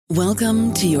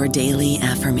Welcome to your daily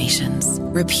affirmations.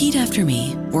 Repeat after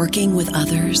me. Working with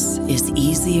others is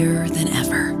easier than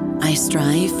ever. I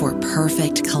strive for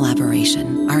perfect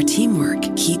collaboration. Our teamwork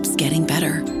keeps getting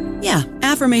better. Yeah,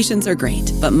 affirmations are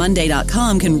great, but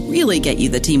Monday.com can really get you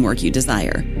the teamwork you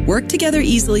desire. Work together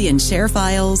easily and share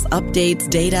files, updates,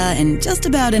 data, and just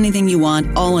about anything you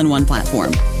want all in one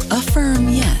platform. Affirm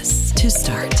yes to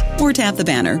start, or tap the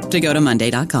banner to go to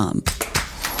Monday.com.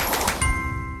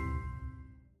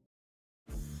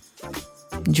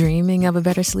 Dreaming of a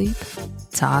better sleep?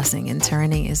 Tossing and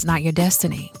turning is not your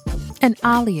destiny. And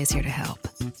Ollie is here to help.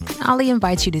 Ollie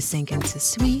invites you to sink into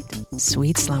sweet,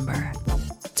 sweet slumber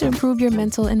to improve your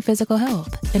mental and physical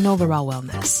health and overall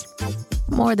wellness.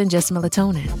 More than just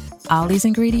melatonin, Ollie's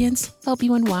ingredients help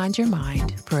you unwind your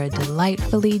mind for a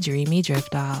delightfully dreamy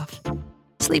drift off.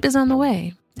 Sleep is on the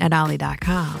way at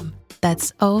Ollie.com.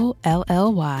 That's OLLY.com.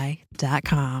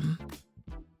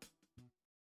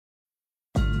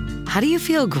 How do you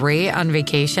feel great on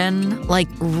vacation? Like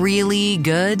really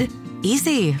good?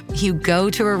 Easy. You go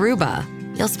to Aruba.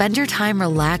 You'll spend your time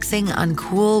relaxing on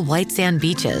cool white sand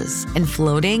beaches and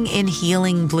floating in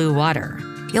healing blue water.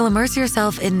 You'll immerse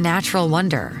yourself in natural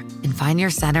wonder and find your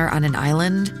center on an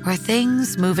island where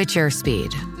things move at your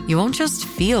speed. You won't just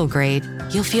feel great,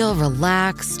 you'll feel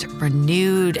relaxed,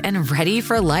 renewed, and ready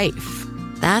for life.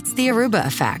 That's the Aruba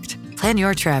effect. Plan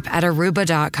your trip at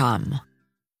Aruba.com.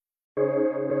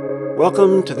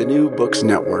 Welcome to the New Books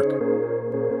Network.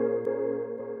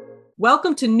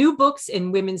 Welcome to New Books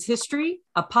in Women's History,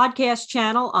 a podcast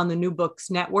channel on the New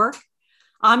Books Network.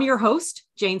 I'm your host,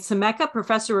 Jane Semeka,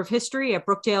 professor of history at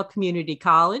Brookdale Community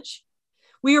College.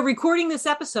 We are recording this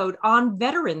episode on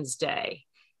Veterans Day,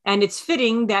 and it's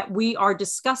fitting that we are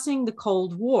discussing the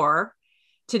Cold War.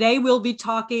 Today, we'll be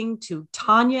talking to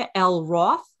Tanya L.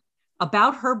 Roth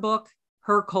about her book,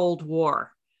 Her Cold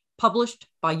War, published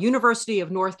by University of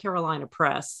North Carolina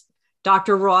Press.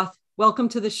 Dr. Roth, welcome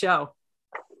to the show.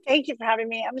 Thank you for having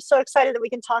me. I'm so excited that we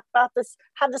can talk about this,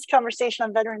 have this conversation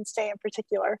on Veterans Day in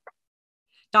particular.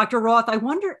 Dr. Roth, I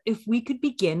wonder if we could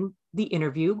begin the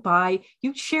interview by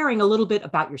you sharing a little bit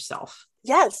about yourself.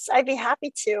 Yes, I'd be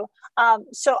happy to.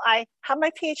 So I have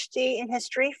my PhD in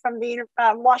history from the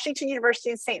Washington University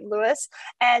in St. Louis,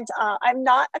 and I'm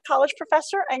not a college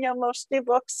professor. I know most new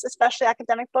books, especially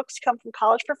academic books, come from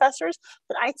college professors,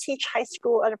 but I teach high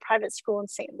school at a private school in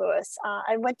St. Louis.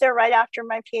 I went there right after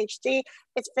my PhD.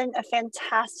 It's been a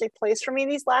fantastic place for me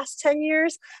these last 10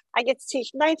 years. I get to teach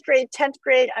 9th grade, 10th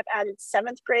grade. I've added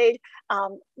 7th grade,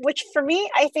 which for me,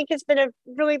 I think has been a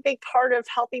really big part of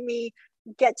helping me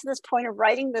get to this point of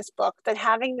writing this book, that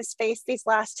having the space these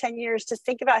last 10 years to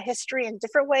think about history in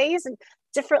different ways and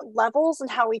different levels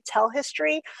and how we tell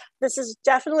history. This is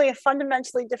definitely a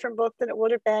fundamentally different book than it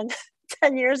would have been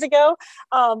 10 years ago.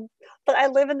 But I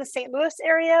live in the St. Louis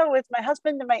area with my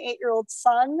husband and my 8-year-old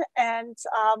son. And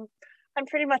I'm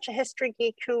pretty much a history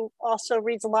geek who also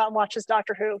reads a lot and watches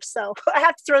Doctor Who. So I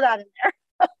have to throw that in there.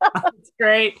 That's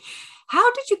great.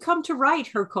 How did you come to write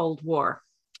Her Cold War?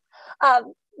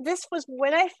 This was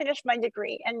when I finished my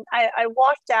degree, and I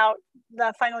walked out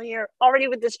the final year already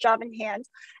with this job in hand.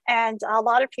 And a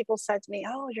lot of people said to me,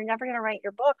 "Oh, you're never going to write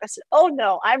your book." I said, "Oh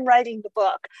no, I'm writing the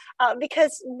book."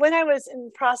 Because when I was in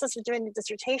the process of doing the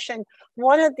dissertation,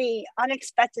 one of the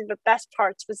unexpected but best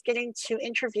parts was getting to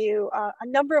interview a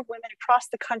number of women across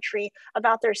the country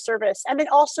about their service, and then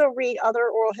also read other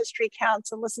oral history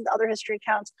accounts and listen to other history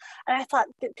accounts. And I thought,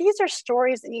 these are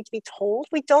stories that need to be told.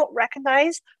 We don't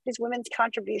recognize these women's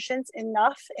contributions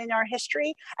enough in our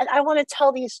history. And I want to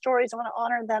tell these stories. I want to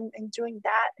honor them in doing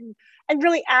that and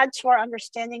really add to our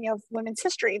understanding of women's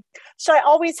history. So I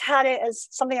always had it as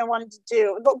something I wanted to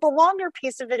do. The longer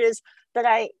piece of it is that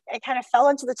I kind of fell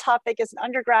into the topic as an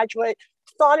undergraduate,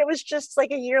 thought it was just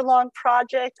like a year-long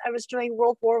project. I was doing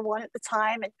World War I at the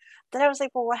time. And then I was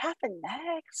like, well, what happened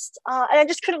next? And I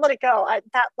just couldn't let it go.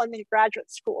 That led me to graduate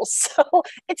school. So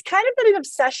it's kind of been an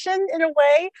obsession in a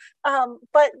way.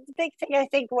 But the big thing I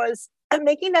think was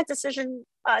making that decision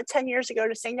 10 years ago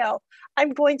to say, no,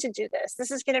 I'm going to do this.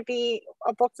 This is going to be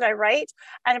a book that I write.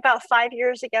 And about 5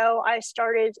 years ago, I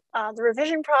started the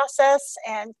revision process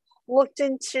and looked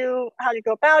into how to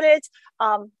go about it.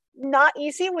 Not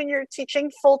easy when you're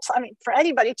teaching full-time, I mean, for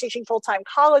anybody teaching full-time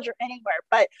college or anywhere,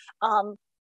 but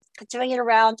doing it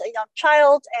around a young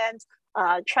child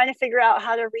and trying to figure out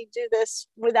how to redo this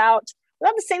without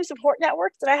the same support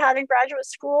network that I had in graduate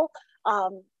school.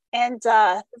 And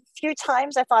a few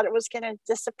times I thought it was going to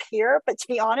disappear. But to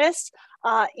be honest,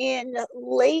 in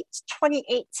late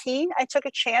 2018, I took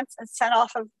a chance and sent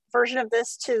off a version of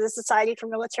this to the Society for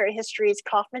Military History's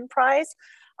Kaufman Prize.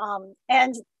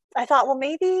 And I thought, well,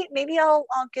 maybe I'll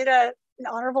get an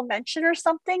honorable mention or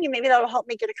something, and maybe that'll help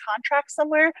me get a contract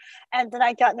somewhere. And then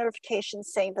I got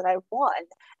notifications saying that I won,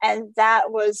 and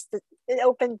that was it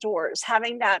opened doors.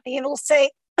 Having that, being able to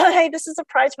say, hey, this is a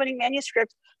prize-winning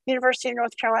manuscript. University of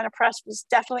North Carolina Press was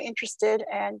definitely interested,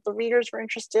 and the readers were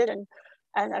interested, and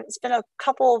it's been a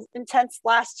couple of intense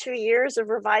last 2 years of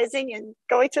revising and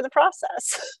going through the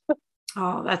process.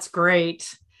 Oh, that's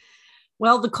great.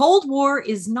 Well, the Cold War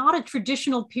is not a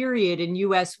traditional period in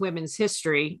U.S. women's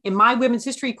history. In my women's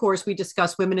history course, we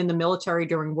discuss women in the military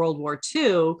during World War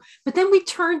II, but then we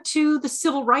turn to the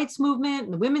civil rights movement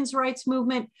and the women's rights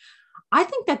movement. I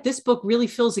think that this book really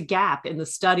fills a gap in the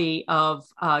study of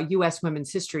U.S.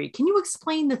 women's history. Can you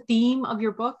explain the theme of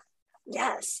your book?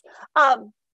 Yes.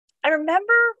 I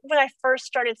remember when I first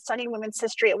started studying women's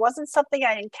history, it wasn't something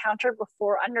I'd encountered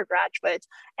before undergraduate.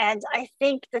 And I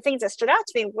think the things that stood out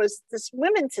to me was this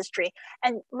women's history.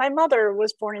 And my mother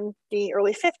was born in the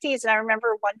early 50s. And I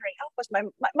remember wondering, oh, was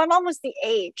my mom was the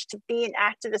age to be an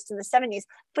activist in the 70s,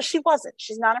 but she wasn't.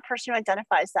 She's not a person who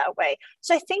identifies that way.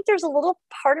 So I think there's a little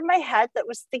part of my head that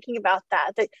was thinking about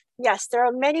that yes, there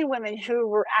are many women who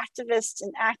were activists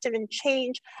and active in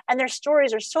change, and their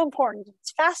stories are so important.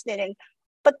 It's fascinating.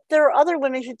 But there are other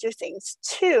women who do things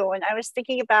too. And I was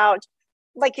thinking about,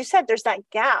 like you said, there's that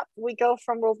gap. We go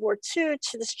from World War II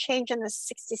to this change in the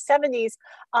 60s, 70s.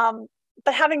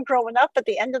 But having grown up at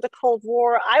the end of the Cold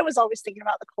War, I was always thinking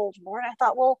about the Cold War. And I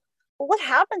thought, well, what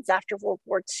happens after World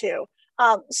War II?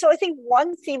 So I think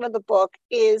one theme of the book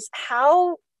is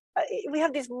how we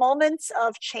have these moments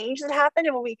of change that happen.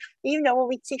 And when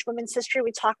we teach women's history,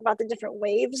 we talk about the different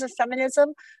waves of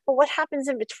feminism, but what happens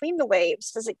in between the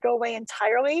waves? Does it go away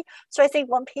entirely? So I think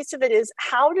one piece of it is,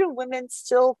 how do women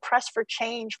still press for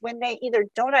change when they either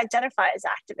don't identify as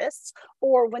activists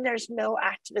or when there's no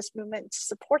activist movement to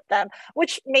support them,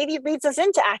 which maybe leads us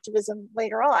into activism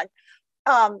later on.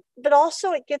 But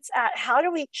also it gets at, how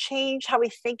do we change how we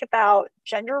think about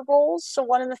gender roles? So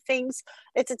one of the things,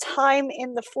 it's a time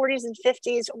in the 40s and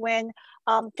 50s when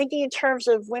thinking in terms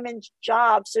of women's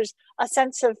jobs, there's a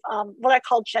sense of what I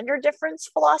call gender difference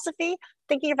philosophy,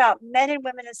 thinking about men and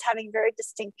women as having very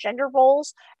distinct gender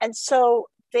roles. And so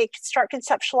they start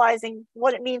conceptualizing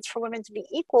what it means for women to be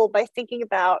equal by thinking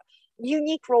about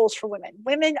unique roles for women.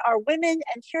 Women are women,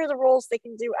 and here are the roles they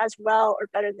can do as well or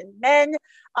better than men.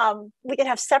 We can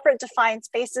have separate defined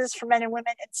spaces for men and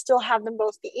women and still have them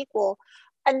both be equal.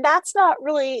 And that's not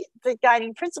really the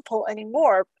guiding principle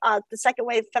anymore. The second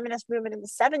wave feminist movement in the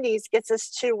 70s gets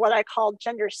us to what I call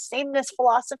gender sameness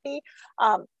philosophy,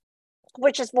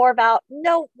 which is more about,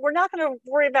 no, we're not going to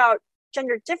worry about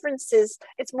gender differences.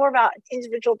 It's more about an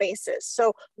individual basis.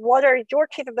 So what are your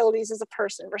capabilities as a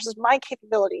person versus my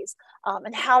capabilities?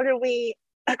 And how do we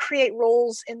create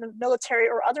roles in the military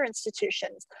or other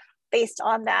institutions based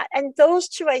on that? And those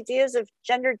two ideas of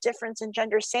gender difference and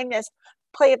gender sameness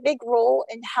play a big role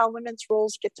in how women's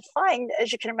roles get defined,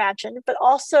 as you can imagine, but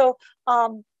also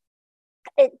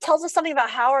it tells us something about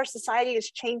how our society is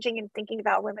changing and thinking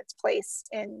about women's place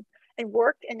in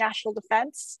work, in national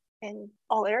defense, in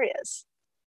all areas.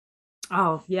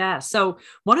 Oh, yeah. So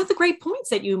one of the great points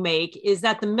that you make is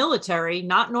that the military,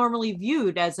 not normally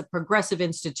viewed as a progressive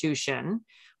institution,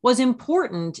 was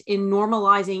important in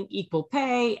normalizing equal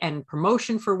pay and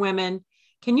promotion for women.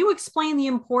 Can you explain the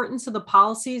importance of the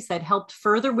policies that helped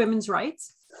further women's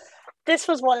rights? This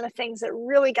was one of the things that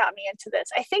really got me into this.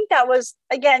 I think that was,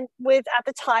 again, with at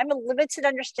the time a limited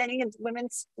understanding of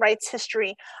women's rights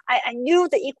history. I knew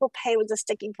that equal pay was a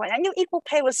sticking point. I knew equal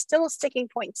pay was still a sticking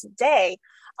point today.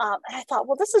 And I thought,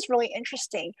 well, this is really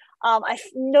interesting. I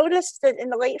noticed that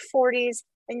in the late 40s,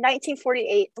 in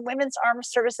 1948, the Women's Armed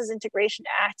Services Integration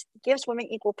Act gives women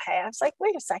equal pay. I was like,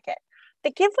 wait a second. They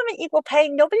give women equal pay.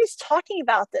 Nobody's talking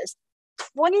about this.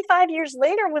 25 years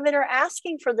later, women are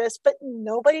asking for this, but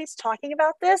nobody's talking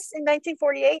about this in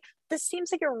 1948. This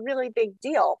seems like a really big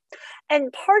deal.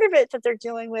 And part of it that they're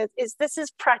dealing with is this is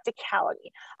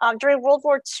practicality. During World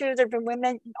War II, there have been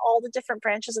women in all the different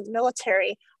branches of the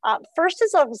military. First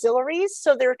is auxiliaries,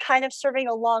 so they're kind of serving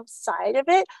alongside of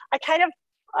it.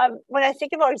 When I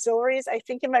think of auxiliaries, I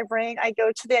think in my brain, I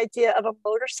go to the idea of a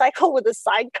motorcycle with a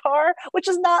sidecar, which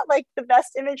is not like the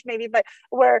best image maybe, but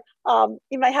where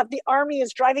you might have the army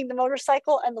is driving the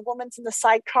motorcycle and the woman's in the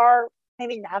sidecar,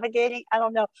 maybe navigating, I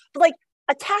don't know, but like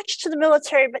attached to the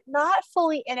military, but not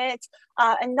fully in it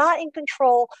and not in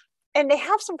control. And they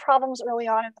have some problems early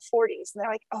on in the 40s. And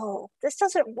they're like, oh, this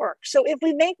doesn't work. So if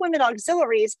we make women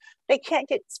auxiliaries, they can't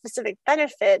get specific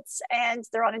benefits and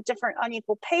they're on a different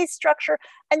unequal pay structure.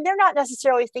 And they're not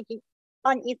necessarily thinking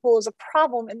unequal is a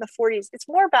problem in the 40s. It's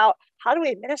more about how do we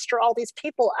administer all these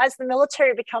people as the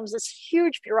military becomes this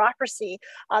huge bureaucracy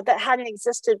that hadn't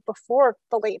existed before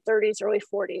the late 30s, early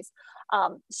 40s.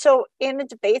 So in the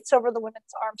debates over the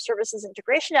Women's Armed Services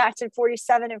Integration Act in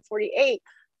 47 and 48,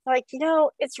 like,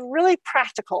 it's really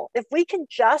practical. If we can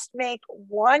just make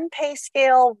one pay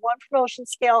scale, one promotion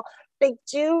scale, they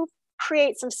do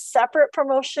create some separate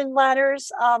promotion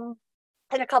ladders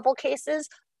in a couple cases.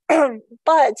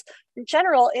 But in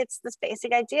general, it's this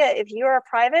basic idea. If you are a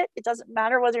private, it doesn't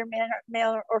matter whether you're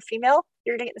male or female,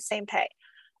 you're going to get the same pay.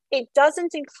 It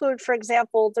doesn't include, for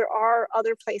example, there are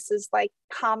other places like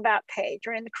combat pay.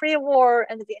 During the Korean War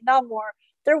and the Vietnam War,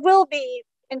 there will be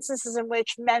instances in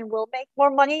which men will make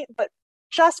more money, but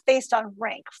just based on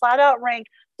rank, flat out rank,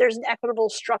 there's an equitable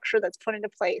structure that's put into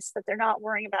place that they're not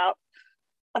worrying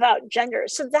about gender.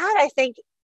 So that, I think,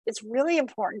 it's really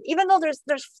important, even though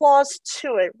there's flaws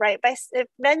to it, right? If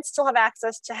men still have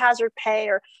access to hazard pay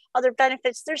or other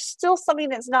benefits, there's still something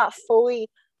that's not fully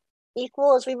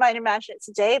equal as we might imagine it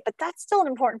today. But that's still an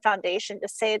important foundation to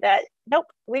say that, nope,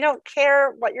 we don't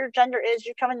care what your gender is.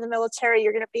 You come in the military,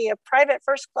 you're going to be a private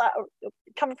first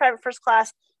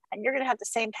class, and you're going to have the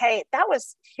same pay. That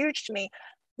was huge to me.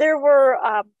 There were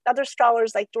other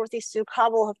scholars like Dorothy Sue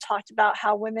Cobble have talked about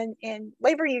how women in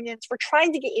labor unions were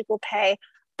trying to get equal pay,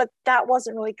 but that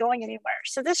wasn't really going anywhere.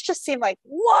 So this just seemed like,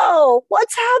 whoa,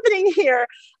 what's happening here?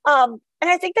 And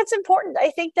I think that's important.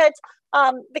 I think that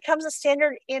becomes a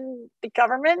standard in the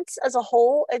government as a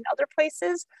whole and other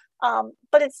places.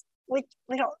 But we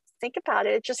don't think about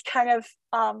it. It just kind of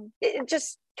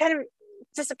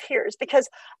disappears because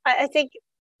I think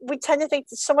we tend to think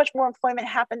that so much more employment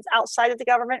happens outside of the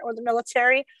government or the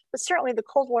military, but certainly the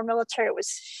Cold War military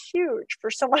was huge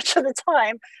for so much of the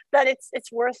time that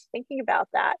it's worth thinking about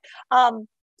that.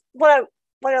 What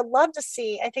I'd love to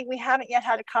see, I think we haven't yet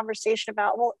had a conversation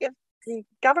about, well, if the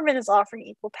government is offering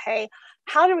equal pay,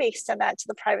 how do we extend that to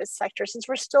the private sector? Since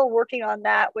we're still working on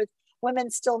that with women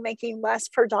still making less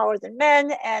per dollar than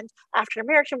men, and African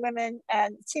American women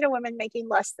and Latino women making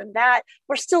less than that,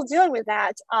 we're still dealing with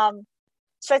that.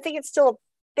 So I think it's still a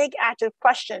big active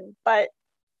question, but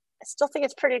I still think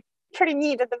it's pretty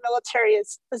neat that the military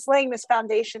is laying this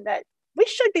foundation that we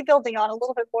should be building on a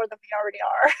little bit more than we already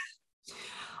are.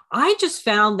 I just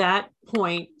found that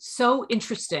point so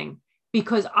interesting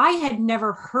because I had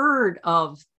never heard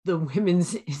of the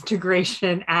Women's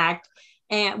Integration Act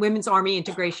and Women's Army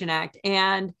Integration Act,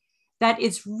 and that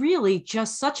it's really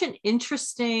just such an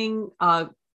interesting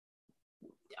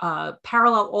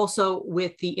parallel also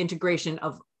with the integration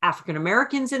of African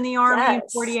Americans in the Army in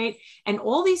 48 and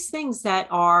all these things that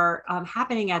are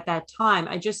happening at that time.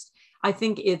 I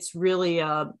think it's really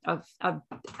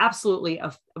absolutely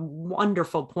a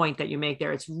wonderful point that you make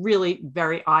there. It's really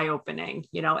very eye-opening,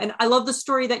 and I love the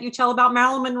story that you tell about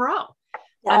Marilyn Monroe.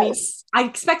 Yes. I mean, I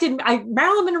expected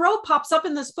Marilyn Monroe pops up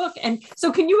in this book. And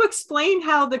so can you explain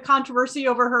how the controversy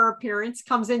over her appearance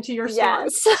comes into your story?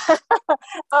 Yes.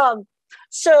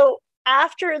 So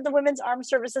after the Women's Armed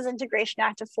Services Integration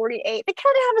Act of 48, they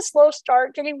kind of have a slow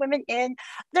start getting women in.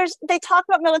 They talk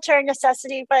about military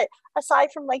necessity, but aside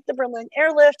from like the Berlin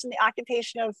airlift and the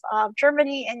occupation of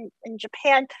Germany and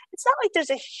Japan, it's not like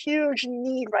there's a huge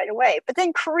need right away. But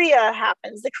then Korea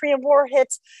happens, the Korean War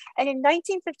hits, and in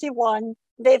 1951,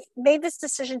 they've made this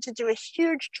decision to do a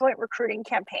huge joint recruiting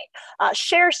campaign,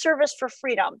 share service for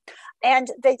freedom. And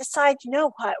they decide, you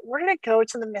know what, we're going to go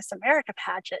to the Miss America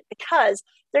pageant because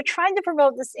they're trying to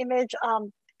promote this image.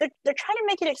 They're trying to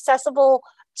make it accessible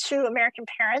to American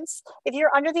parents. If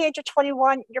you're under the age of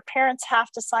 21, your parents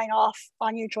have to sign off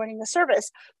on you joining the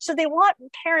service. So they want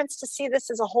parents to see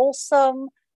this as a wholesome,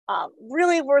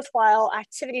 really worthwhile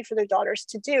activity for their daughters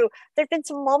to do. There have been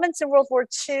some moments in World War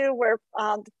II where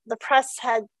the press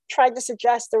had tried to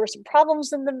suggest there were some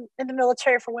problems in the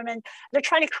military for women. They're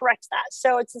trying to correct that.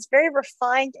 So it's this very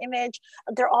refined image.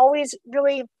 They're always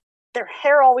really, their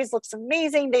hair always looks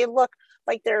amazing. They look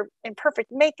like they're in perfect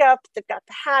makeup. They've got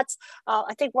the hats.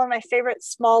 I think one of my favorite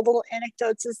small little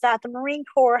anecdotes is that the Marine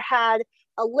Corps had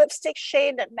a lipstick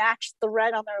shade that matched the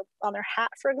red on their hat,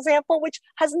 for example, which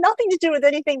has nothing to do with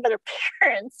anything but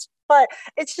appearance. But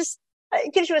it's just,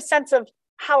 it gives you a sense of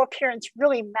how appearance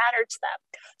really mattered to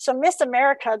them. So Miss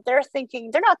America, they're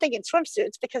not thinking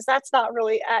swimsuits because that's not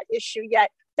really at issue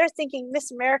yet. They're thinking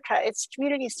Miss America, it's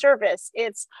community service.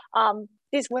 It's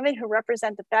these women who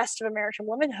represent the best of American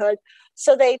womanhood.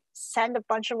 So they send a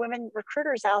bunch of women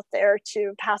recruiters out there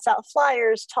to pass out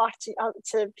flyers, talk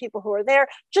to people who are there,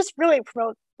 just really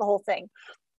promote the whole thing.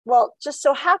 Well, just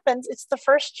so happens, it's the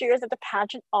first year that the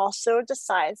pageant also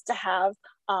decides to have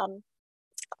not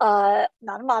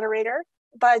a moderator,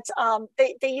 but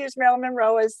they use Marilyn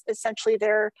Monroe as essentially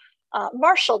their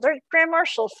marshal, their grand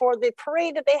marshal for the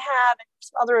parade that they have and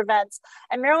some other events.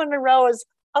 And Marilyn Monroe is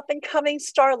up and coming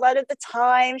starlet at the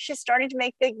time. She's starting to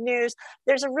make big news.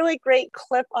 There's a really great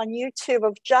clip on YouTube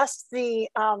of just the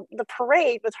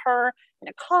parade with her in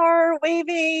a car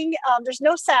waving. There's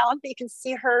no sound, but you can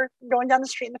see her going down the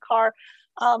street in the car.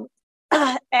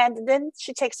 And then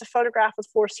she takes a photograph with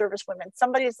 4 service women.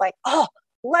 Somebody's like, oh,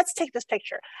 let's take this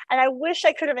picture. And I wish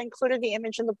I could have included the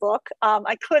image in the book.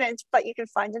 I couldn't, but you can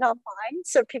find it online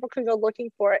so people can go looking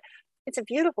for it. It's a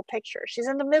beautiful picture. She's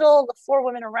in the middle. The 4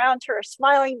 women around her are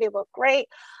smiling. They look great.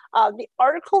 The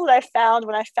article that I found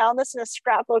when I found this in a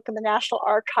scrapbook in the National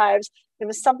Archives, it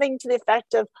was something to the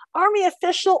effect of Army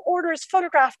official orders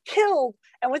photograph killed.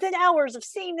 And within hours of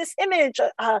seeing this image,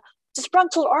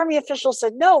 disgruntled Army official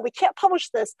said, no, we can't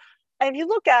publish this. And if you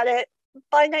look at it,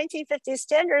 by 1950s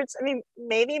standards, I mean,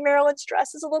 maybe Marilyn's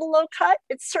dress is a little low cut.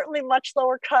 It's certainly much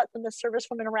lower cut than the service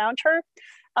women around her.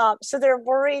 So they're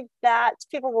worried that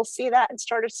people will see that and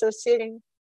start associating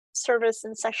service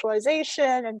and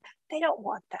sexualization, and they don't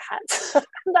want that.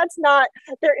 That's not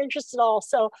their interest at all.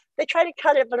 So they try to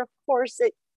cut it, but of course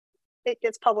it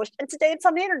gets published. And today it's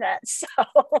on the internet, so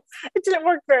it didn't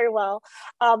work very well.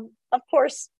 Of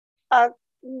course, about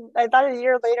a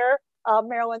year later,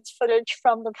 Marilyn's footage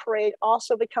from the parade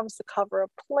also becomes the cover of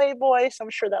Playboy, so I'm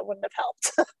sure that wouldn't have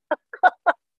helped.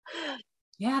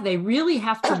 Yeah, they really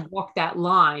have to walk that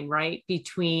line, right,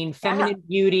 between feminine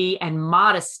beauty and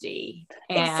modesty.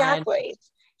 And, exactly.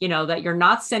 You know, that you're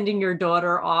not sending your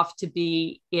daughter off to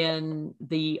be in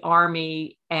the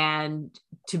army and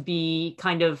to be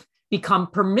kind of become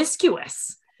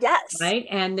promiscuous. Yes. Right.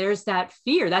 And there's that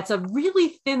fear. That's a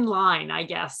really thin line, I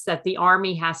guess, that the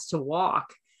army has to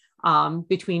walk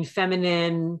between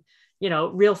feminine, you know,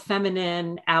 real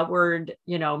feminine outward,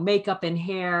 you know, makeup and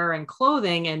hair and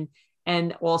clothing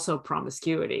and also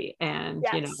promiscuity. And,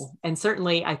 yes. You know, and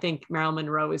certainly I think Marilyn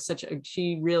Monroe is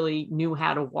she really knew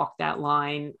how to walk that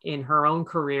line in her own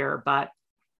career, but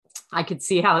I could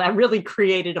see how that really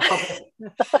created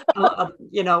a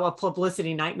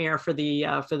publicity nightmare for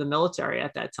the military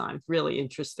at that time. Really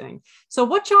interesting. So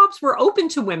what jobs were open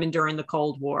to women during the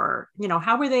Cold War? You know,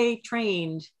 how were they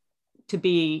trained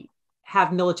to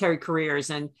have military careers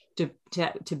and to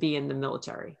be in the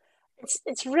military?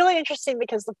 It's really interesting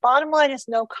because the bottom line is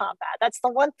no combat. That's the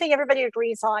one thing everybody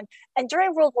agrees on. And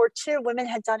during World War II, women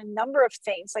had done a number of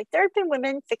things. Like there had been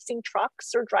women fixing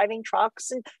trucks or driving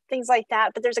trucks and things like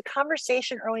that. But there's a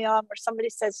conversation early on where somebody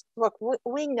says, look,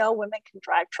 we know women can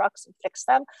drive trucks and fix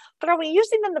them, but are we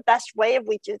using them the best way if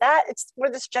we do that? It's where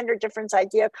this gender difference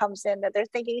idea comes in, that they're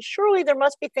thinking, surely there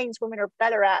must be things women are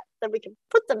better at that we can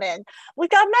put them in. We've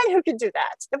got men who can do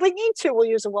that. If we need to, we'll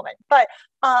use a woman. But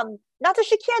not that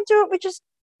she can't do it, we just,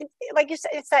 like you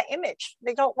said, it's that image.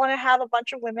 They don't want to have a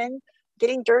bunch of women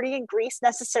getting dirty and grease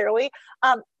necessarily.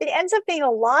 It ends up being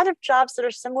a lot of jobs that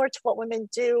are similar to what women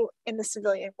do in the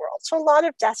civilian world. So a lot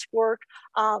of desk work,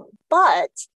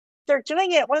 but they're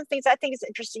doing it. One of the things I think is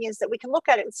interesting is that we can look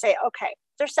at it and say, okay,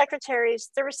 they're secretaries,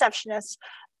 they're receptionists.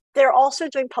 They're also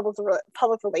doing public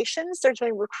relations. They're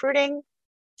doing recruiting.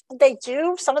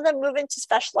 Some of them move into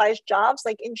specialized jobs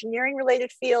like engineering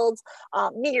related fields,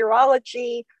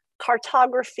 meteorology,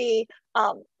 cartography.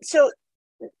 So,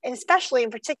 and especially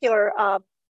in particular,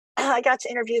 I got to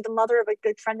interview the mother of a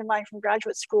good friend of mine from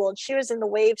graduate school, and she was in the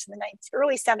waves in the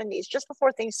early 70s, just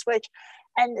before things switched.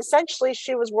 And essentially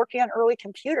she was working on early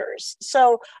computers.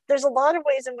 So there's a lot of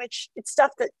ways in which it's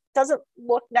stuff that doesn't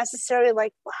look necessarily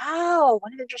like, wow,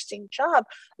 what an interesting job,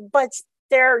 but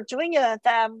they're doing it at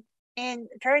them in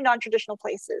very non-traditional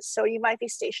places. So you might be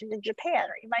stationed in Japan,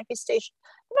 or you might be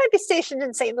stationed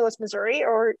in St. Louis, Missouri,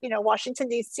 or Washington,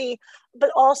 D.C.,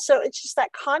 but also it's just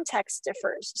that context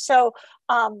differs. So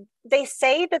they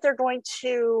say that they're going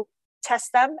to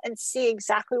test them and see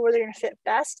exactly where they're going to fit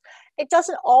best. It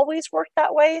doesn't always work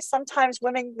that way. Sometimes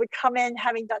women would come in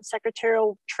having done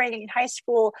secretarial training in high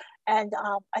school. And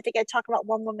I think I talk about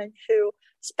one woman who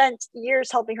spent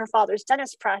years helping her father's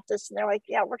dentist practice. And they're like,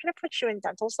 yeah, we're going to put you in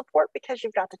dental support because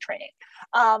you've got the training.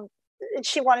 And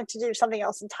she wanted to do something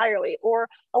else entirely. Or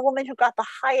a woman who got the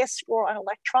highest score on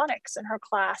electronics in her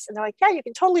class. And they're like, yeah, you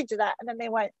can totally do that. And then they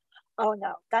went, oh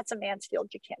no, that's a man's field.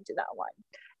 You can't do that one.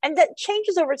 And that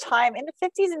changes over time. In the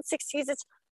 50s and 60s, it's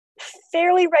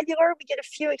fairly regular. We get a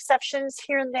few exceptions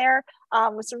here and there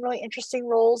with some really interesting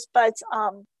roles, but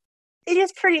it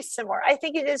is pretty similar. I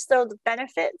think it is, though, the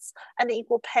benefits and the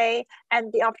equal pay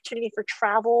and the opportunity for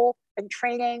travel and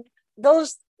training.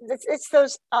 It's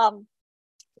those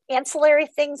ancillary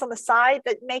things on the side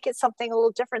that make it something a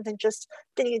little different than just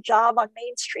getting a job on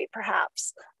Main Street,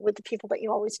 perhaps, with the people that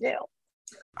you always knew.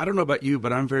 I don't know about you,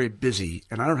 but I'm very busy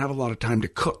and I don't have a lot of time to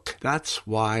cook. That's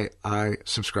why I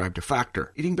subscribe to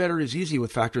Factor. Eating better is easy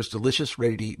with Factor's delicious,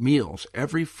 ready-to-eat meals.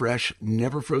 Every fresh,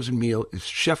 never frozen meal is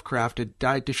chef-crafted,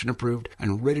 dietitian approved,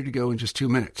 and ready to go in just 2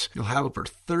 minutes. You'll have over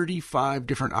 35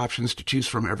 different options to choose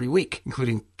from every week,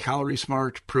 including Calorie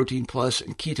Smart, Protein Plus,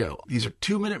 and Keto. These are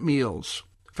 2-minute meals.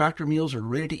 Factor meals are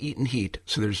ready to eat and heat,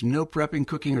 so there's no prepping,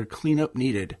 cooking, or cleanup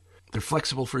needed. They're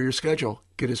flexible for your schedule.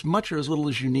 Get as much or as little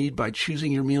as you need by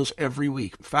choosing your meals every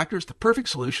week. Factor is the perfect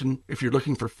solution if you're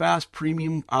looking for fast,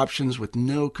 premium options with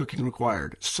no cooking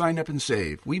required. Sign up and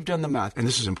save. We've done the math, and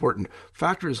this is important.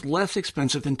 Factor is less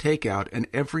expensive than takeout, and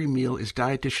every meal is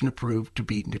dietitian approved to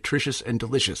be nutritious and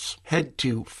delicious. Head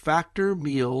to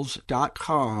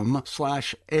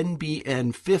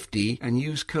factormeals.com/NBN50 and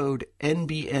use code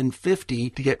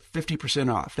NBN50 to get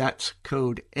 50% off. That's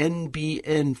code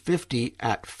NBN50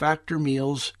 at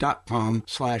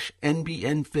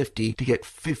factormeals.com/NBN50 to get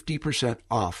 50%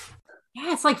 off.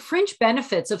 Yeah, it's like fringe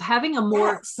benefits of having a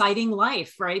more exciting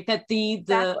life, right? That the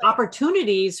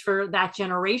opportunities for that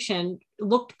generation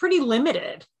looked pretty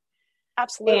limited.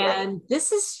 Absolutely. And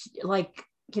this is like,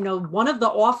 one of the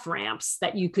off-ramps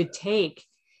that you could take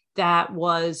that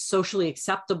was socially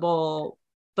acceptable,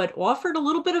 but offered a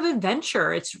little bit of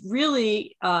adventure. It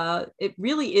really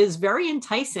is very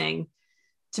enticing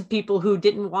to people who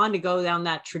didn't want to go down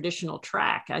that traditional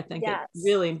track. I think it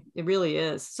really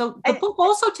is. So the book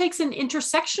also takes an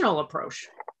intersectional approach.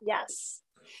 Yes.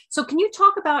 So can you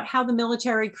talk about how the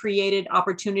military created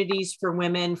opportunities for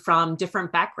women from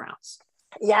different backgrounds?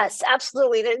 Yes,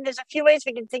 absolutely. There's a few ways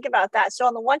we can think about that. So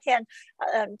on the one hand,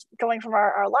 going from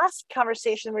our last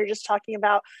conversation, we were just talking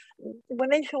about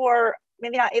women who are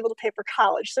maybe not able to pay for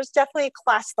college. So there's definitely a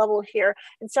class level here.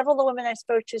 And several of the women I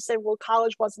spoke to said, well,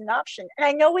 college wasn't an option. And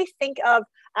I know we think of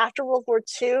after World War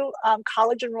II,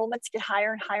 college enrollments get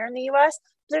higher and higher in the US.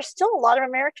 There's still a lot of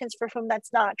Americans for whom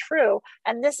that's not true.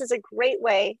 And this is a great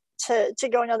way to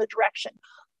go another direction.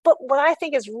 But what I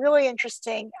think is really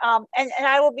interesting, and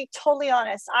I will be totally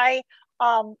honest,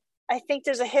 I think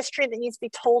there's a history that needs to be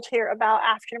told here about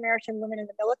African-American women in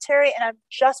the military, and I'm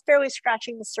just barely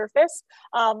scratching the surface.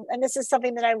 And this is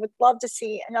something that I would love to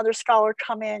see another scholar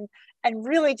come in and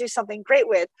really do something great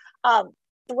with. The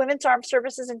Women's Armed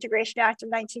Services Integration Act of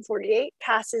 1948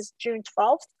 passes June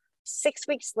 12th. 6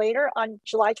 weeks later, on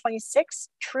July 26th,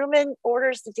 Truman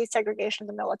orders the desegregation of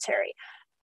the military.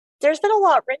 There's been a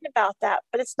lot written about that,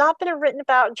 but it's not been written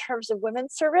about in terms of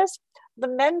women's service. The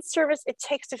men's service, it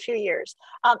takes a few years.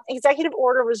 Executive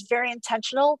order was very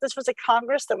intentional. This was a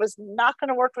Congress that was not going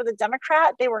to work with a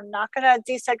Democrat. They were not going to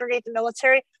desegregate the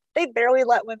military. They barely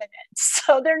let women in.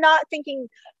 So they're not thinking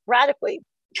radically.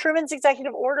 Truman's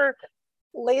executive order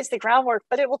lays the groundwork,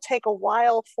 but it will take a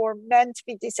while for men to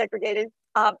be desegregated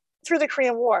through the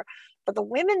Korean War. But the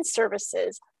women's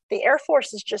services, the Air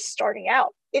Force is just starting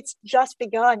out. It's just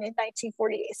begun in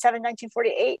 1947,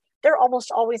 1948. They're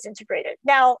almost always integrated.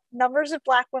 Now, numbers of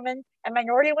Black women and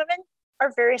minority women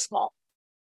are very small.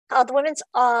 The Women's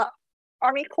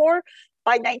Army Corps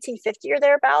by 1950 or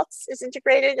thereabouts is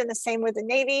integrated, and the same with the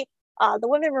Navy. The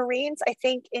Women Marines, I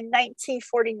think in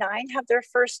 1949, have their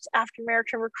first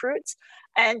African-American recruits,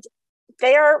 and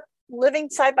they are living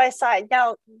side by side.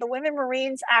 Now, the Women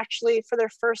Marines actually, for their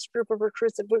first group of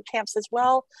recruits at boot camps as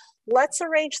well, let's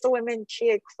arrange the women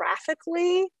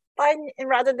geographically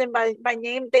rather than by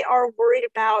name. They are worried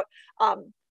about,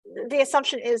 the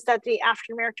assumption is that the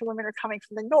African-American women are coming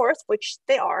from the North, which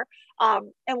they are.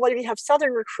 And what if you have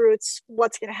Southern recruits,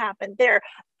 what's going to happen there?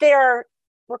 They are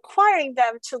requiring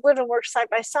them to live and work side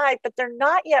by side, but they're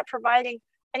not yet providing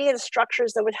any of the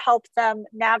structures that would help them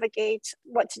navigate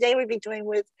what today we'd be doing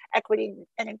with equity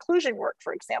and inclusion work,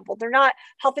 for example. They're not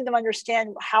helping them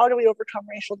understand how do we overcome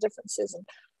racial differences and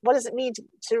what does it mean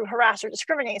to harass or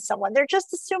discriminate someone. They're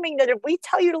just assuming that if we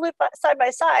tell you to live side by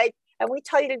side and we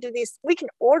tell you to do these, we can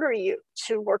order you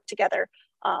to work together,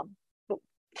 but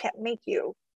can't make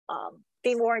you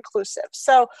be more inclusive.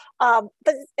 So,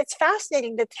 but it's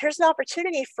fascinating that here's an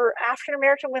opportunity for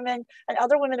African-American women and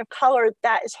other women of color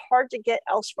that is hard to get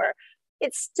elsewhere.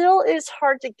 It still is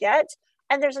hard to get.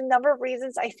 And there's a number of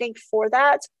reasons, I think, for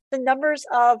that. The numbers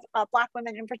of Black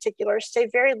women in particular stay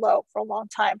very low for a long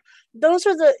time.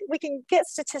 We can get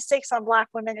statistics on Black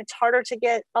women. It's harder to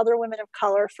get other women of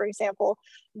color, for example,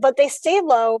 but they stay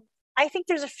low. I think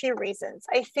there's a few reasons.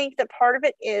 I think that part of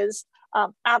it is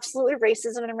absolutely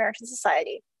racism in American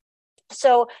society.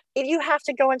 So if you have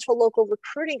to go into a local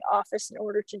recruiting office in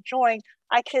order to join,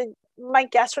 my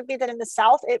guess would be that in the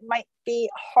South, it might be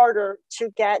harder to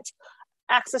get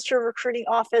access to a recruiting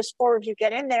office, or if you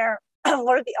get in there,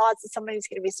 what are the odds that somebody's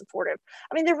going to be supportive?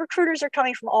 I mean, the recruiters are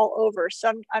coming from all over.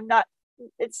 So I'm not,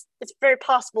 it's very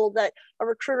possible that a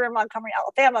recruiter in Montgomery,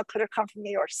 Alabama could have come from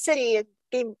New York City and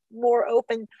be more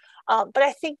open. But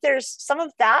I think there's some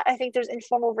of that. I think there's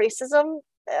informal racism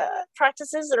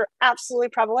practices that are absolutely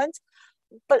prevalent.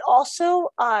 But also,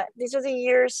 these are the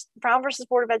years, Brown versus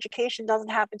Board of Education doesn't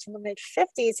happen until the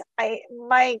mid-50s.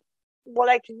 What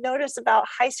I can notice about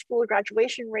high school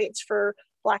graduation rates for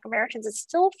Black Americans is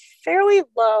still fairly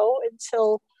low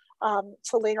until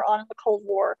later on in the Cold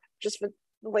War, just with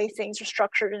the way things are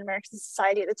structured in American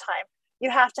society at the time.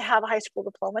 You have to have a high school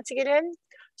diploma to get in.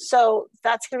 So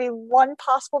that's going to be one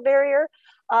possible barrier.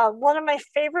 One of my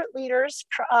favorite leaders,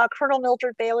 Colonel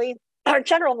Mildred Bailey, or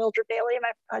General Mildred Bailey,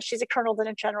 she's a colonel then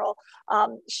a general.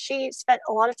 She spent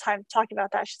a lot of time talking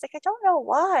about that. She's like, I don't know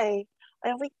why.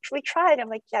 And we tried. I'm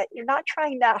like, yeah, you're not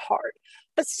trying that hard.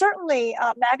 But certainly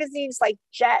magazines like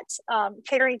Jet,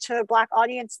 catering to a Black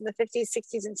audience in the 50s,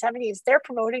 60s, and 70s, they're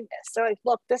promoting this. They're like,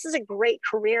 look, this is a great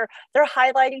career. They're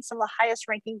highlighting some of the highest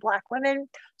ranking Black women.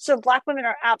 So Black women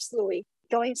are absolutely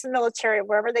going to the military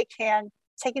wherever they can,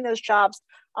 taking those jobs.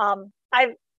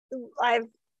 I've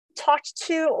talked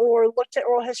to or looked at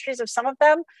oral histories of some of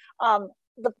them.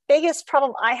 The biggest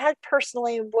problem I had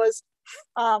personally was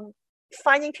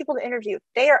finding people to interview.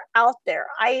 They are out there.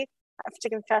 I have to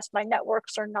confess, my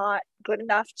networks are not good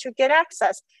enough to get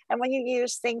access. And when you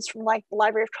use things from like the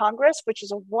Library of Congress, which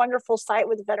is a wonderful site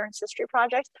with the Veterans History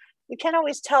Project, you can't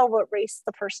always tell what race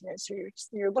the person is who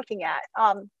you're looking at,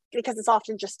 because it's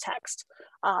often just text.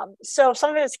 So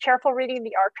some of it is careful reading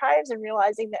the archives and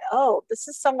realizing that, oh, this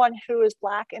is someone who is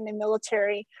Black in the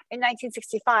military in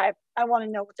 1965. I want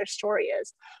to know what their story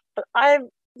is. But I'm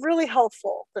really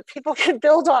hopeful that people can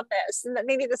build on this, and that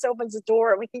maybe this opens a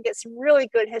door and we can get some really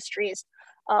good histories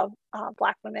of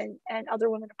Black women and other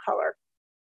women of color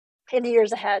in the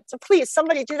years ahead. So please,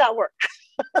 somebody do that work.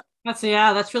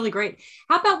 That's really great.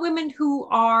 How about women who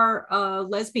are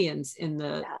lesbians in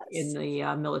the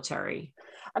military?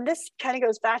 And this kind of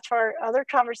goes back to our other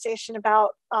conversation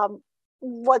about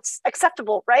what's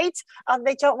acceptable, right?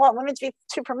 They don't want women to be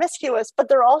too promiscuous, but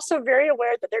they're also very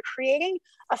aware that they're creating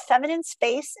a feminine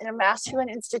space in a masculine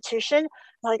institution.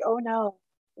 They're like, oh no,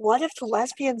 what if the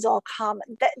lesbians all come?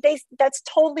 That's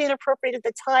totally inappropriate at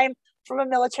the time from a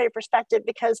military perspective,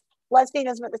 because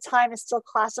lesbianism at the time is still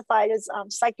classified as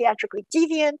psychiatrically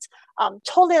deviant,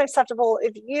 totally unacceptable.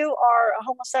 If you are a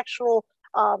homosexual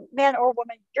man or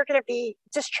woman, you're going to be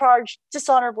discharged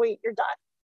dishonorably, you're done.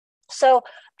 So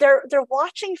they're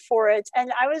watching for it.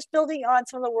 And I was building on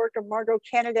some of the work of Margot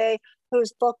Canaday,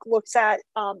 whose book looks at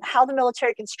how the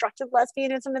military constructed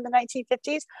lesbianism in the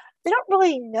 1950s. They don't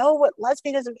really know what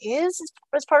lesbianism is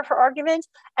as part of her argument.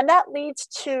 And that leads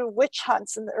to witch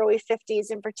hunts in the early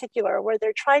 50s in particular, where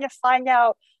they're trying to find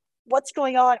out what's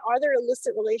going on. Are there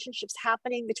illicit relationships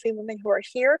happening between women who are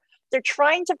here? They're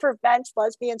trying to prevent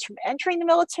lesbians from entering the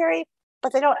military,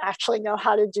 but they don't actually know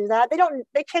how to do that.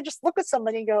 They can't just look at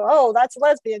somebody and go, oh, that's a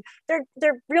lesbian.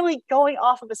 They're really going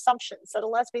off of assumptions that a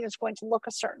lesbian is going to look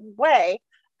a certain way,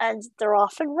 and they're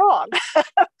often wrong,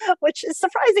 which is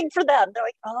surprising for them. They're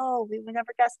like, oh, we would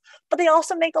never guess. But they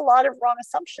also make a lot of wrong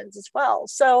assumptions as well.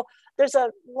 So there's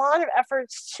a lot of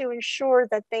efforts to ensure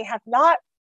that they have not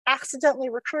accidentally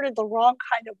recruited the wrong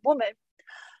kind of woman.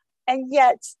 And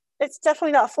yet it's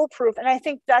definitely not foolproof. And I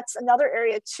think that's another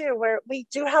area too, where we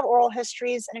do have oral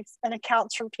histories and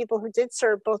accounts from people who did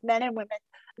serve, both men and women,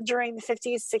 during the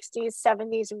 50s, 60s,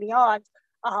 70s, and beyond.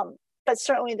 But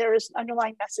certainly there is an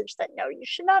underlying message that, no, you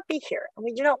should not be here. And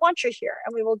we do not want you here.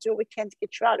 And we will do what we can to get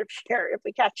you out of here if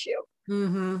we catch you.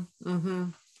 Mm-hmm. Mm-hmm.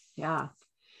 Yeah.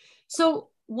 So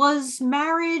was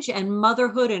marriage and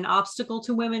motherhood an obstacle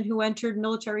to women who entered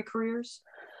military careers?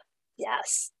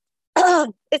 Yes.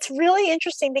 It's really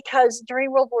interesting because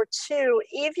during World War II,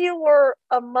 if you were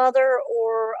a mother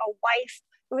or a wife,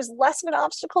 it was less of an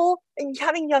obstacle, and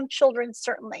having young children,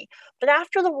 certainly. But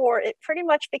after the war, it pretty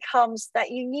much becomes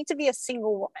that you need to be a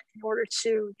single woman in order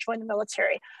to join the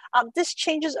military. This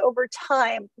changes over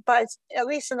time, but at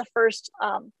least in the first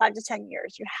 5 to 10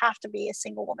 years, you have to be a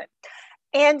single woman.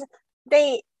 And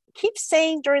they keep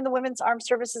saying during the Women's Armed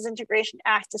Services Integration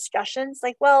Act discussions,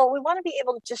 like, well, we want to be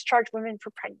able to discharge women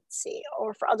for pregnancy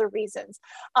or for other reasons.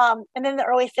 And then in the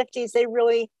early 50s, they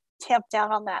really tamped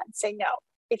down on that and say, no,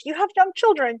 if you have young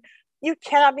children, you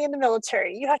cannot be in the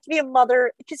military. You have to be a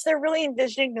mother, because they're really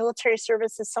envisioning military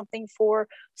service as something for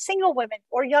single women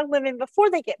or young women before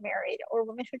they get married, or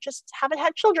women who just haven't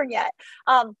had children yet.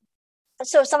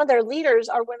 So some of their leaders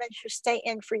are women who stay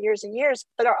in for years and years,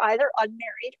 but are either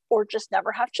unmarried or just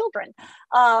never have children.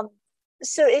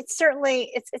 So it's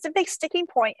certainly, it's a big sticking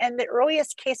point. And the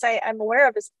earliest case I'm aware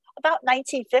of is about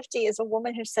 1950, is a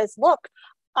woman who says, look,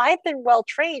 I've been well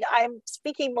trained. I'm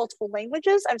speaking multiple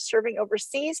languages. I'm serving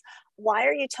overseas. Why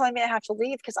are you telling me I have to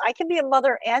leave? Because I can be a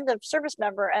mother and a service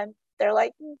member. And they're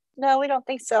like, no, we don't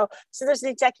think so. So there's an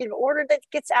executive order that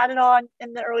gets added on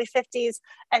in the early 50s,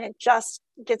 and it just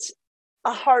gets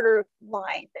a harder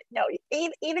line. No,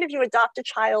 even if you adopt a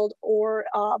child, or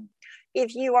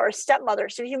if you are a stepmother,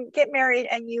 so if you get married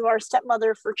and you are a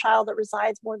stepmother for a child that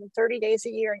resides more than 30 days a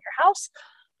year in your house,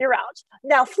 you're out.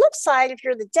 Now, flip side, if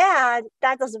you're the dad,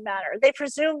 that doesn't matter. They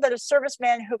presume that a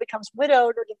serviceman who becomes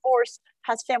widowed or divorced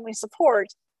has family support.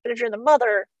 But if you're the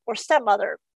mother or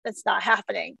stepmother, that's not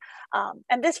happening.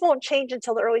 And this won't change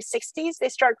until the early 60s. They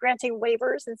start granting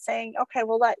waivers and saying, okay,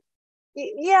 well,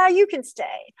 you can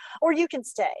stay, or you can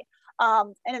stay.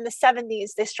 And in the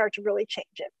 70s, they start to really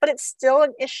change it. But it's still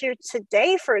an issue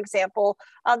today. For example,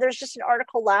 there's just an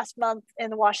article last month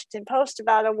in the Washington Post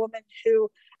about a woman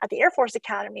who at the Air Force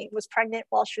Academy was pregnant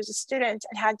while she was a student,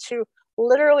 and had to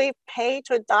literally pay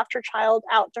to adopt her child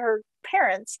out to her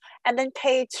parents, and then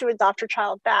pay to adopt her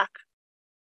child back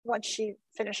once she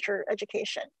finished her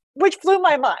education, which blew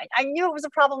my mind. I knew it was a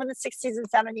problem in the 60s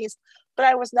and 70s, but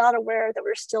I was not aware that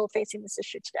we're still facing this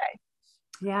issue today.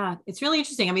 Yeah, it's really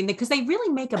interesting. I mean, because they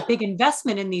really make a big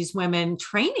investment in these women,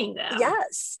 training them.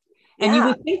 Yes. And you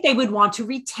would think they would want to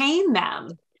retain them.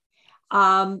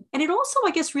 And it also,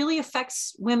 I guess, really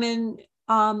affects women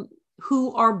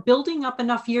who are building up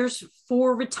enough years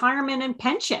for retirement and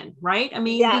pension, right? I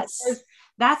mean, yes, because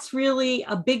that's really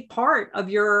a big part of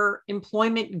your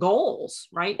employment goals,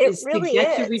 right? It is really to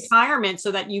get is. to retirement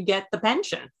so that you get the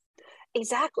pension.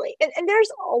 Exactly. And there's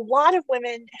a lot of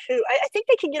women who, I think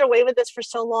they can get away with this for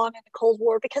so long in the Cold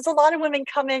War, because a lot of women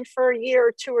come in for a year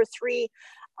or two or three.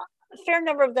 A fair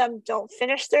number of them don't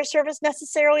finish their service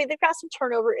necessarily. They've got some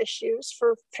turnover issues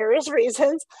for various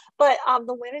reasons, but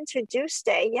the women who do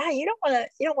stay, you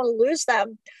don't want to lose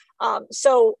them.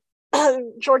 So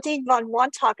Jordine von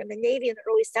Montauk in the Navy in the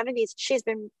early 70s, she's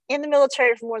been in the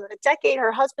military for more than a decade.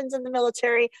 Her husband's in the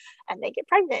military, and they get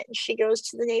pregnant, and she goes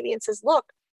to the Navy and says, look,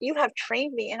 you have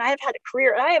trained me, and I have had a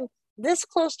career, and I am this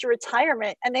close to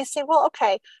retirement. And they say, well,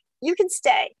 okay, you can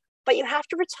stay, but you have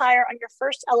to retire on your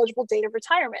first eligible date of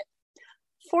retirement.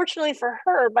 Fortunately for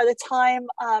her, by the time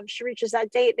she reaches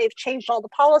that date, they've changed all the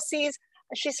policies,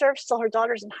 and she serves till her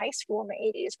daughter's in high school in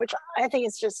the 80s, which I think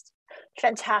is just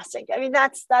fantastic. I mean,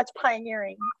 that's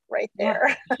pioneering right there.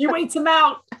 Yeah. She waits him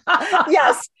out.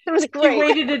 Yes, it was great. She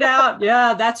waited it out.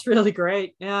 Yeah, that's really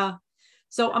great. Yeah.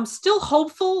 So I'm still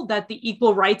hopeful that the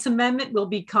Equal Rights Amendment will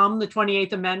become the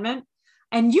 28th Amendment.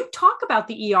 And you talk about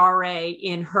the ERA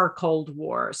in Her Cold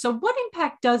War. So what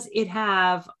impact does it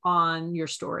have on your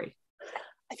story?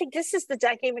 I think this is the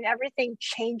decade when everything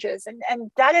changes.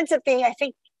 And that ends up being, I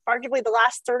think, arguably the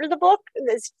last third of the book.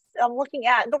 I'm looking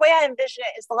at, the way I envision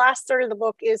it is, the last third of the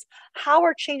book is how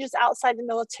are changes outside the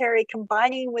military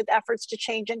combining with efforts to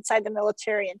change inside the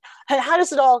military, and how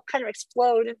does it all kind of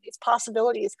explode in these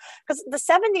possibilities? Because the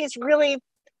 70s really,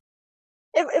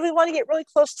 if we want to get really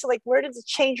close to like, where did the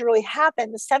change really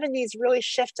happen? The 70s really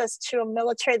shift us to a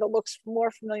military that looks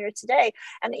more familiar today.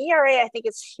 And the ERA, I think,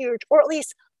 is huge, or at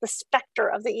least the specter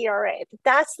of the ERA.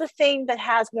 That's the thing that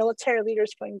has military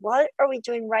leaders going, what are we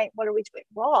doing right? What are we doing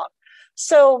wrong?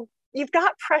 So you've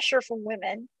got pressure from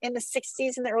women in the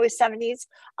 60s and the early 70s,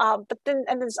 but then,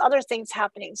 and there's other things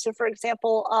happening. So for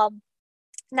example,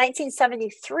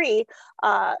 1973,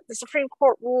 the Supreme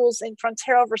Court rules in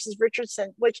Frontero versus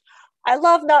Richardson, which I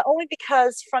love not only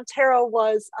because Frontero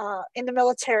was in the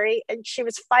military and she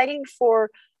was fighting for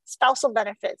spousal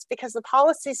benefits, because the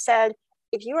policy said,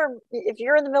 if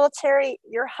you're in the military,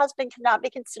 your husband cannot be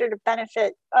considered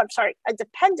a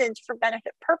dependent for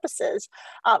benefit purposes.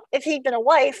 If he'd been a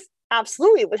wife,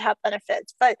 absolutely would have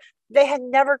benefits, but they had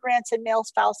never granted male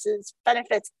spouses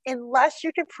benefits unless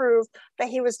you could prove that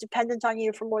he was dependent on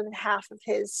you for more than half of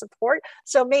his support.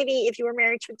 So maybe if you were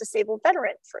married to a disabled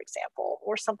veteran, for example,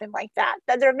 or something like that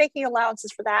they're making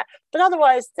allowances for that. But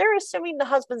otherwise, they're assuming the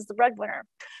husband's the breadwinner.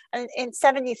 And in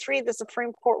 73, the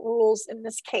Supreme Court rules in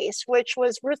this case, which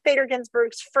was Ruth Bader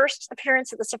Ginsburg's first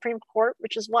appearance at the Supreme Court,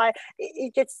 which is why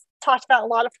it gets talked about in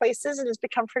a lot of places and has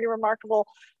become pretty remarkable.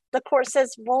 The court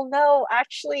says, well, no,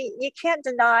 actually, you can't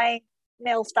deny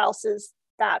male spouses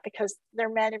that because they're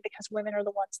men and because women are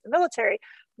the ones in the military.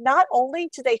 Not only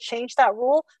do they change that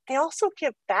rule, they also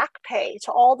give back pay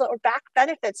to all the, or back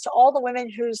benefits to all the women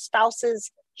whose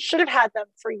spouses should have had them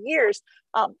for years.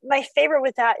 My favorite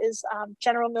with that is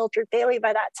General Mildred Bailey.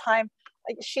 By that time,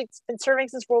 she'd been serving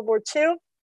since World War II.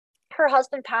 Her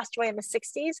husband passed away in the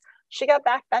 60s. She got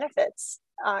back benefits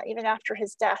even after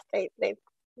his death. They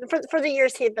for the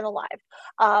years he had been alive.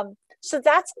 So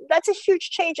that's a huge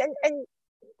change, and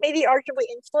maybe arguably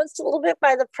influenced a little bit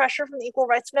by the pressure from the Equal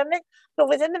Rights Amendment. But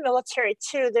within the military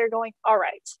too, they're going, all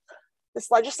right, this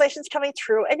legislation's coming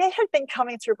through, and it had been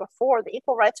coming through before. The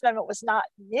Equal Rights Amendment was not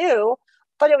new,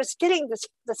 but it was getting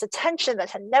this attention that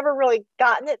had never really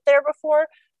gotten it there before.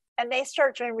 And they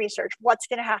start doing research. What's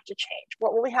going to have to change?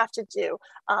 What will we have to do?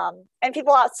 And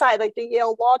people outside, like the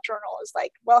Yale Law Journal, is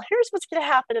like, well, here's what's going to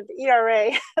happen if the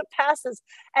ERA passes.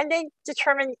 And they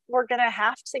determine we're going to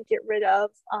have to get rid of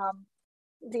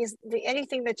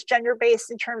anything that's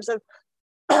gender-based in terms of,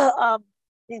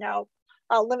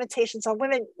 limitations on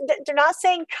women. They're not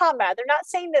saying combat. They're not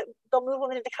saying that they'll move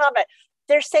women into combat.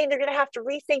 They're saying they're going to have to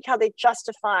rethink how they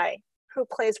justify who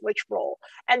plays which role.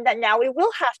 And then now we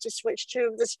will have to switch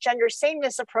to this gender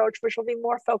sameness approach, which will be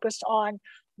more focused on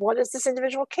what is this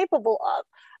individual capable of.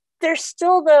 They're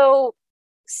still, though,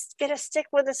 going to stick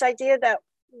with this idea that,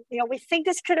 we think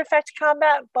this could affect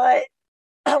combat, but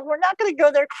we're not going to go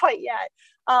there quite yet.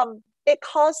 It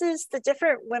causes the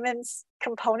different women's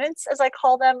components, as I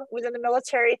call them, within the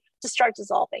military to start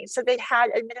dissolving. So they'd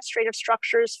had administrative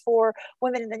structures for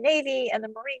women in the Navy and the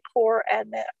Marine Corps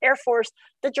and the Air Force.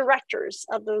 The directors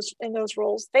of those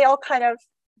roles, they all kind of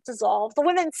dissolve. The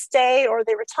women stay or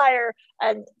they retire,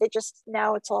 and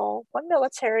now it's all one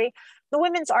military. The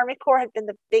Women's Army Corps had been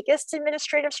the biggest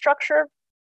administrative structure,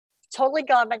 totally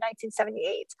gone by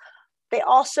 1978. They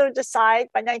also decide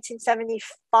by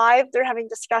 1975, they're having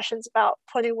discussions about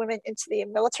putting women into the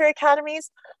military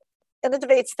academies. And the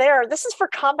debates there, this is for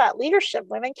combat leadership.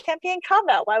 Women can't be in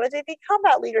combat. Why would they be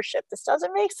combat leadership? This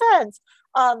doesn't make sense.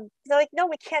 They're like, no,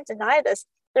 we can't deny this.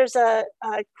 There's a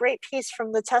great piece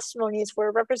from the testimonies where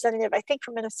a representative, I think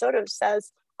from Minnesota,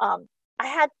 says, I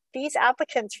had these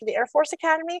applicants for the Air Force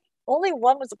Academy. Only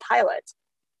one was a pilot,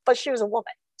 but she was a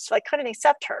woman. So I couldn't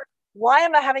accept her. Why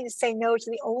am I having to say no to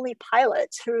the only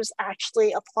pilot who's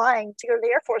actually applying to go to the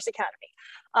Air Force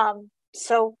Academy?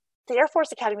 So the Air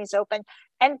Force Academy is open,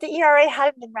 and the ERA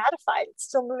hadn't been ratified. It's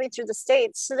still moving through the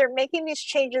states. So they're making these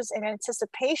changes in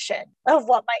anticipation of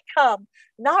what might come,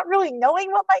 not really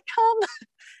knowing what might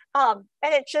come.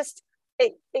 And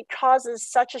it causes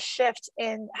such a shift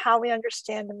in how we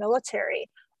understand the military.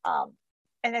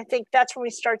 And I think that's when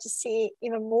we start to see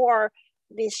even more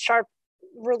these sharp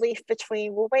relief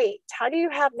between, well, wait, how do you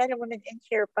have men and women in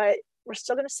here, but we're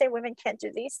still going to say women can't do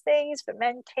these things, but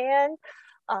men can?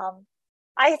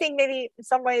 I think maybe in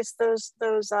some ways those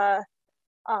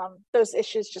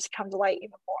issues just come to light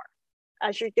even more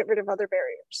as you get rid of other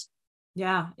barriers.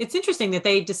 Yeah, it's interesting that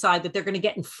they decide that they're going to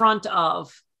get in front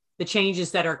of the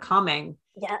changes that are coming.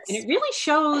 Yes, and it really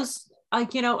shows,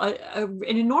 an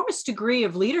enormous degree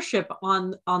of leadership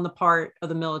on the part of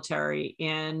the military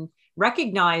in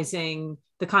recognizing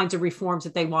the kinds of reforms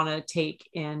that they want to take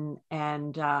in,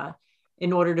 and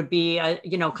in order to be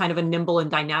kind of a nimble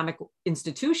and dynamic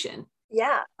institution.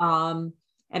 Yeah.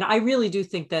 And I really do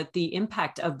think that the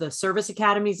impact of the service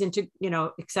academies into,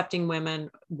 accepting women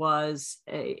was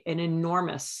an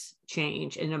enormous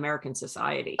change in American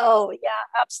society. Oh, yeah,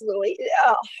 absolutely.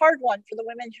 A hard one for the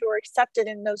women who were accepted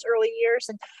in those early years,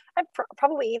 and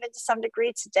probably even to some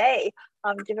degree today,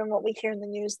 given what we hear in the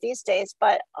news these days.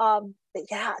 But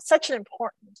yeah, such an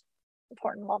important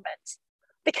moment,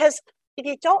 because if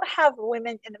you don't have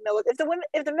women in the military,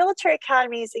 if the military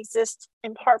academies exist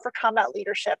in part for combat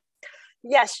leadership,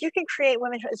 yes, you can create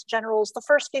women as generals. The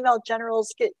first female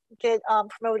generals get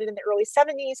promoted in the early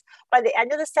 70s. By the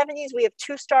end of the 70s, we have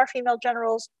 2-star female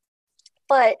generals.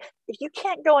 But if you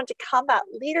can't go into combat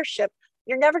leadership,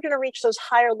 you're never going to reach those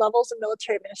higher levels of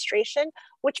military administration,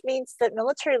 which means that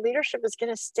military leadership is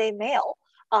going to stay male.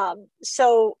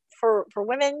 So for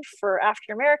women, for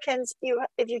African Americans,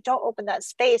 if you don't open that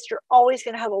space, you're always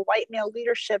going to have a white male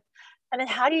leadership. And then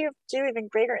how do you do even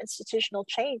greater institutional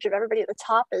change if everybody at the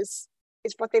top is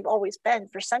what they've always been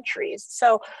for centuries?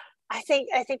 So I think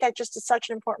that just is such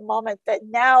an important moment, that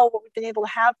now what we've been able to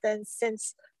have then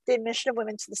since the admission of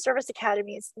women to the service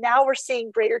academies, now we're seeing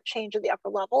greater change at the upper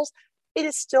levels. It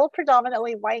is still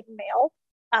predominantly white and male,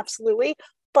 absolutely,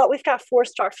 but we've got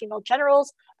 4-star female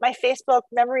generals. My Facebook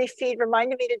memory feed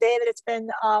reminded me today that it's been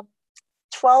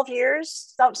 13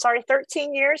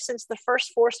 years since the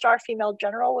first 4-star female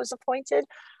general was appointed.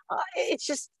 It's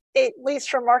just, it leads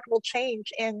to remarkable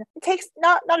change in, it takes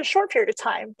not a short period of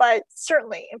time, but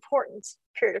certainly important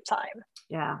period of time.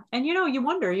 Yeah. And, you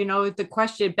wonder,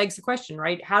 it begs the question,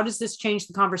 right? How does this change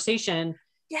the conversation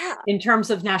in terms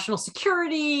of national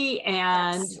security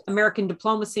and American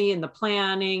diplomacy and the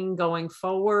planning going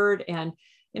forward? And,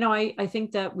 I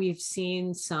think that we've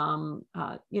seen some,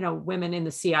 women in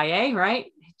the CIA,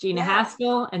 right? Gina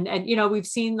Haspel. And, we've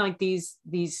seen like these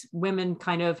women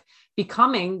kind of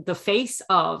becoming the face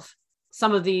of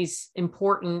some of these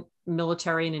important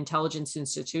military and intelligence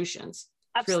institutions.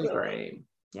 Absolutely. It's really great.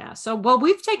 Yeah. So, well,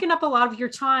 we've taken up a lot of your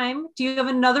time. Do you have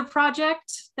another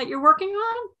project that you're working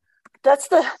on? That's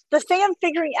the thing I'm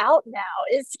figuring out now,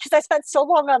 is because I spent so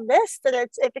long on this that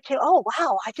it became, oh,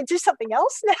 wow, I can do something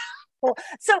else now.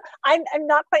 So I'm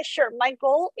not quite sure. My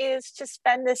goal is to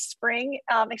spend this spring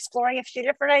exploring a few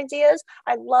different ideas.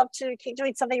 I'd love to keep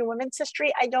doing something in women's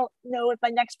history. I don't know if my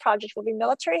next project will be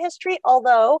military history,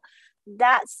 although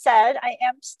that said, I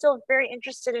am still very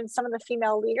interested in some of the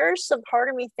female leaders. So part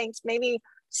of me thinks maybe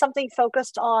something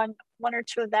focused on one or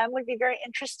two of them would be very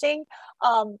interesting,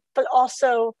 but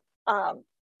also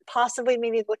possibly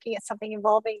maybe looking at something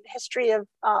involving the history of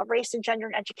race and gender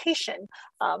and education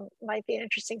might be an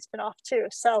interesting spinoff too.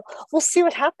 So we'll see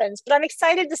what happens, but I'm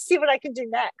excited to see what I can do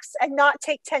next and not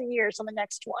take 10 years on the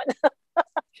next one.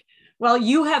 Well,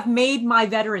 you have made my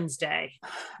Veterans Day.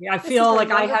 I feel like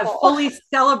wonderful. I have fully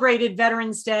celebrated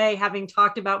Veterans Day, having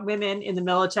talked about women in the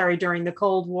military during the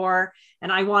Cold War.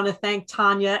 And I want to thank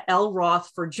Tanya L.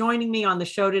 Roth for joining me on the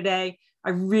show today. I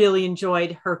really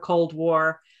enjoyed her Cold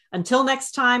War. Until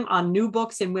next time on New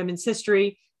Books in Women's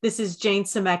History, this is Jane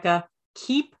Semeka.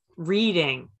 Keep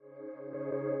reading.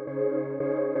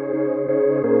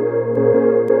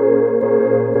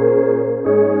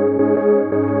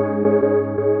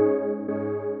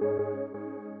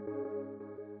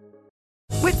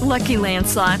 With Lucky Land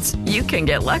Slots, you can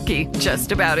get lucky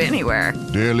just about anywhere.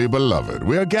 Dearly beloved,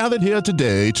 we are gathered here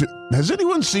today to... Has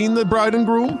anyone seen the bride and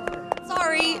groom?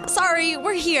 Sorry,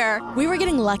 we're here. We were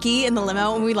getting lucky in the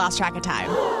limo and we lost track of time.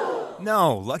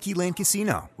 No, Lucky Land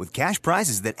Casino, with cash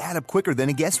prizes that add up quicker than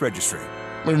a guest registry.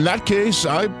 In that case,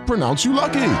 I pronounce you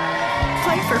lucky.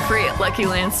 Play for free at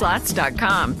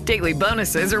LuckyLandSlots.com. Daily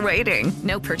bonuses are waiting.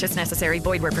 No purchase necessary.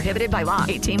 Void where prohibited by law.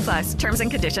 18+. Terms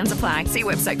and conditions apply. See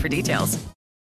website for details.